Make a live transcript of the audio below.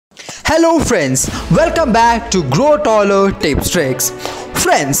Hello friends, welcome back to Grow Taller Tips Tricks.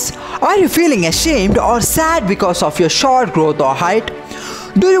 Friends, are you feeling ashamed or sad because of your short growth or height?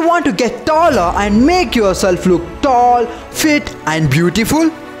 Do you want to get taller and make yourself look tall, fit and beautiful?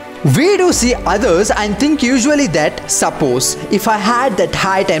 We do see others and think usually that suppose if I had that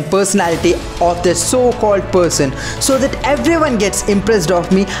height and personality of the so-called person so that everyone gets impressed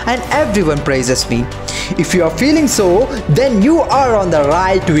of me and everyone praises me. If you are feeling so, then you are on the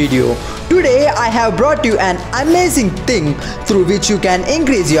right video. Today I have brought you an amazing thing through which you can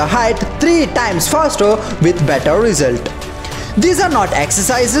increase your height 3 times faster with better result. These are not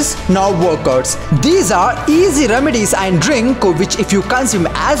exercises nor workouts. These are easy remedies and drink which if you consume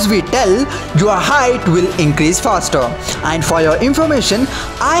as we tell, your height will increase faster. And for your information,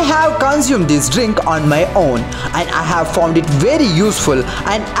 I have consumed this drink on my own and I have found it very useful,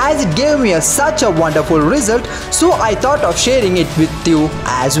 and as it gave me such a wonderful result, so I thought of sharing it with you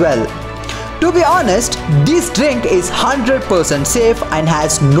as well. To be honest, this drink is 100% safe and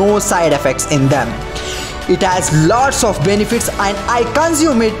has no side effects in them. It has lots of benefits and I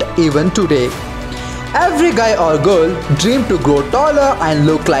consume it even today. Every guy or girl dreams to grow taller and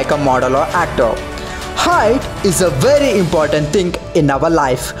look like a model or actor. Height is a very important thing in our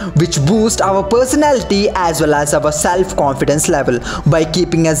life which boosts our personality as well as our self-confidence level by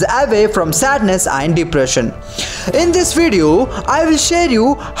keeping us away from sadness and depression. In this video, I will share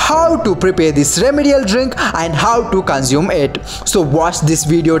you how to prepare this remedial drink and how to consume it. So watch this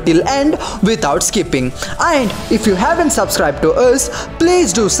video till end without skipping. And if you haven't subscribed to us,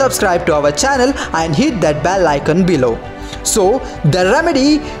 please do subscribe to our channel and hit that bell icon below. So the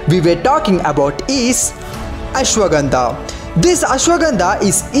remedy we were talking about is ashwagandha. This ashwagandha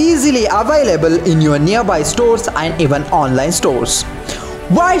is easily available in your nearby stores and even online stores.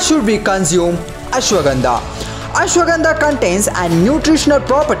 Why should we consume ashwagandha? Ashwagandha contains nutritional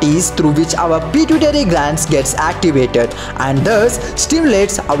properties through which our pituitary glands gets activated and thus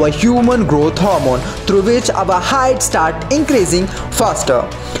stimulates our human growth hormone through which our height start increasing faster.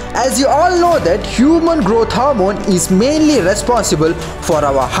 As you all know that human growth hormone is mainly responsible for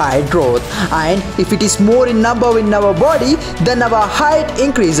our height growth, and if it is more in number in our body, then our height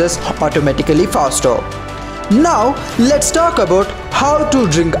increases automatically faster. Now let's talk about how to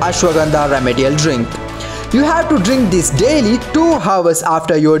drink ashwagandha remedial drink. You have to drink this daily 2 hours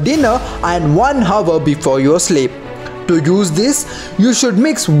after your dinner and 1 hour before your sleep. To use this, you should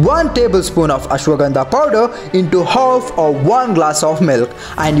mix 1 tablespoon of ashwagandha powder into half or 1 glass of milk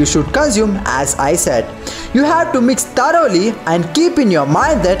and you should consume as I said. You have to mix thoroughly and keep in your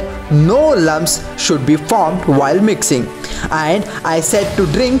mind that no lumps should be formed while mixing. And I said to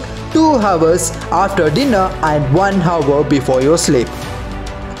drink 2 hours after dinner and 1 hour before your sleep.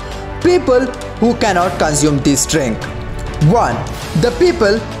 People who cannot consume this drink. 1. The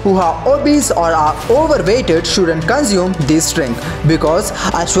people who are obese or are overweighted shouldn't consume this drink because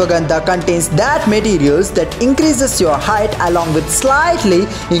ashwagandha contains that materials that increases your height along with slightly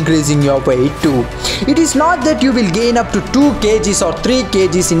increasing your weight too. It is not that you will gain up to 2 kgs or 3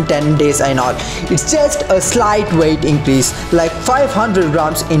 kgs in 10 days and all. It's just a slight weight increase like 500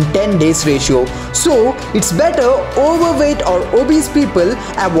 grams in 10 days ratio. So it's better overweight or obese people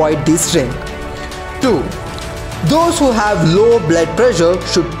avoid this drink. 2. Those who have low blood pressure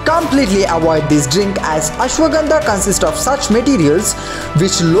should completely avoid this drink as ashwagandha consists of such materials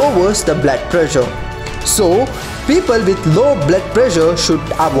which lowers the blood pressure. So, people with low blood pressure should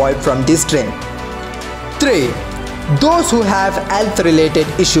avoid from this drink. 3. Those who have health related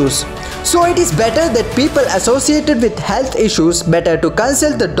issues. So it is better that people associated with health issues better to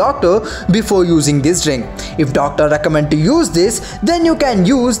consult the doctor before using this drink. If doctor recommend to use this, then you can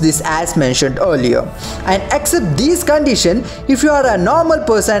use this as mentioned earlier. And except these conditions, if you are a normal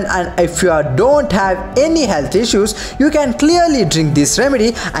person and if you don't have any health issues, you can clearly drink this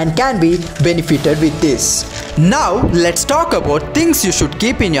remedy and can be benefited with this. Now let's talk about things you should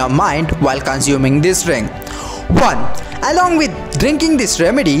keep in your mind while consuming this drink. 1. Along with drinking this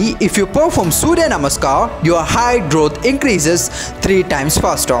remedy, if you perform Surya Namaskar, your height growth increases 3 times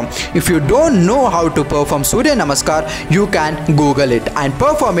faster. If you don't know how to perform Surya Namaskar, you can Google it and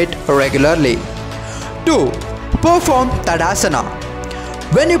perform it regularly. 2. Perform Tadasana.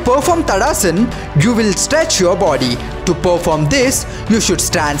 When you perform Tadasana, you will stretch your body. To perform this, you should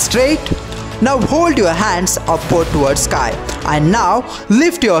stand straight, Now hold your hands upward towards sky, and now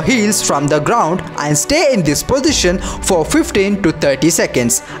lift your heels from the ground and stay in this position for 15 to 30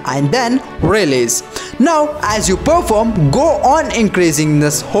 seconds and then release. Now as you perform, go on increasing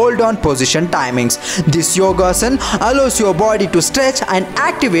this hold on position timings. This yogasana allows your body to stretch and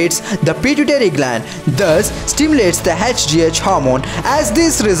activates the pituitary gland, thus stimulates the HGH hormone, as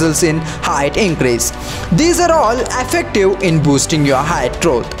this results in height increase. These are all effective in boosting your height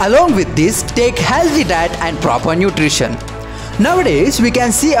growth. Along with this, take healthy diet and proper nutrition. Nowadays, we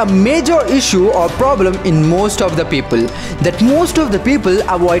can see a major issue or problem in most of the people, that most of the people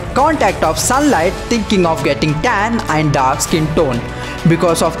avoid contact of sunlight thinking of getting tan and dark skin tone.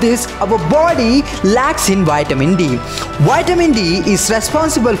 Because of this, our body lacks in vitamin D. Vitamin D is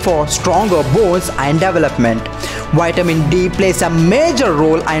responsible for stronger bones and development. Vitamin D plays a major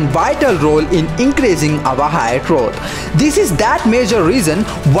role and vital role in increasing our height growth. This is that major reason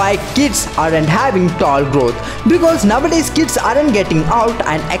why kids aren't having tall growth, because nowadays kids aren't getting out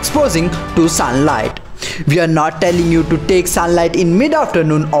and exposing to sunlight. We are not telling you to take sunlight in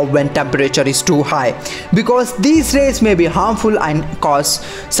mid-afternoon or when temperature is too high, because these rays may be harmful and cause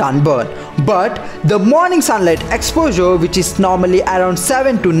sunburn. But the morning sunlight exposure, which is normally around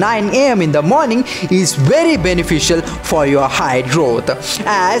 7 to 9 am in the morning, is very beneficial for your height growth,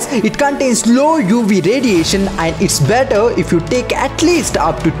 as it contains low UV radiation, and it's better if you take at least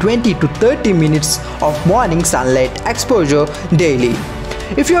up to 20 to 30 minutes of morning sunlight exposure daily.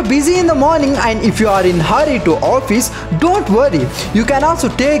 If you are busy in the morning and if you are in hurry to office, don't worry. You can also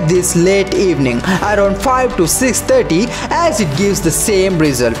take this late evening around 5 to 6:30, as it gives the same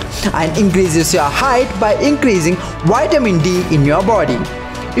result and increases your height by increasing vitamin D in your body.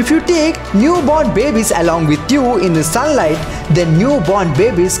 If you take newborn babies along with you in the sunlight, then newborn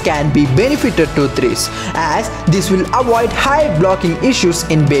babies can be benefited to this, as this will avoid height blocking issues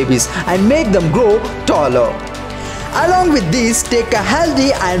in babies and make them grow taller. Along with this, take a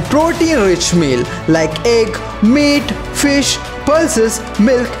healthy and protein-rich meal like egg, meat, fish, pulses,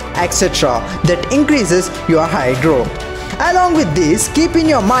 milk, etc. that increases your height growth. Along with this, keep in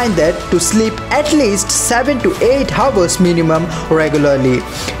your mind that to sleep at least 7 to 8 hours minimum regularly.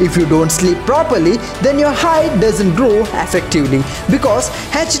 If you don't sleep properly, then your height doesn't grow effectively, because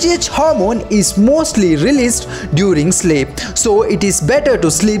HGH hormone is mostly released during sleep. So it is better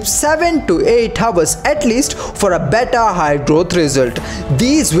to sleep 7 to 8 hours at least for a better height growth result.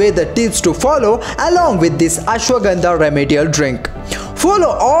 These were the tips to follow along with this ashwagandha remedial drink. Follow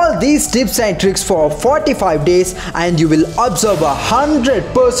all these tips and tricks for 45 days and you will observe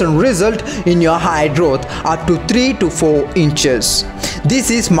 100% result in your height growth up to 3 to 4 inches.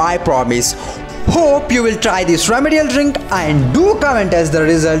 This is my promise. Hope you will try this remedial drink and do comment us the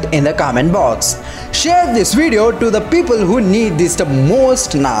result in the comment box. Share this video to the people who need this the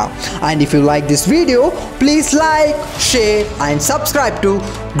most now. And if you like this video, please like, share and subscribe to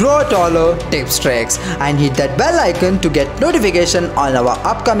Grow Taller Tips Tricks and hit that bell icon to get notification on our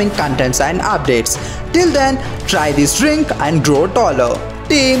upcoming contents and updates. Till then, try this drink and grow taller.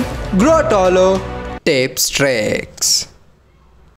 Team Grow Taller Tips Tricks.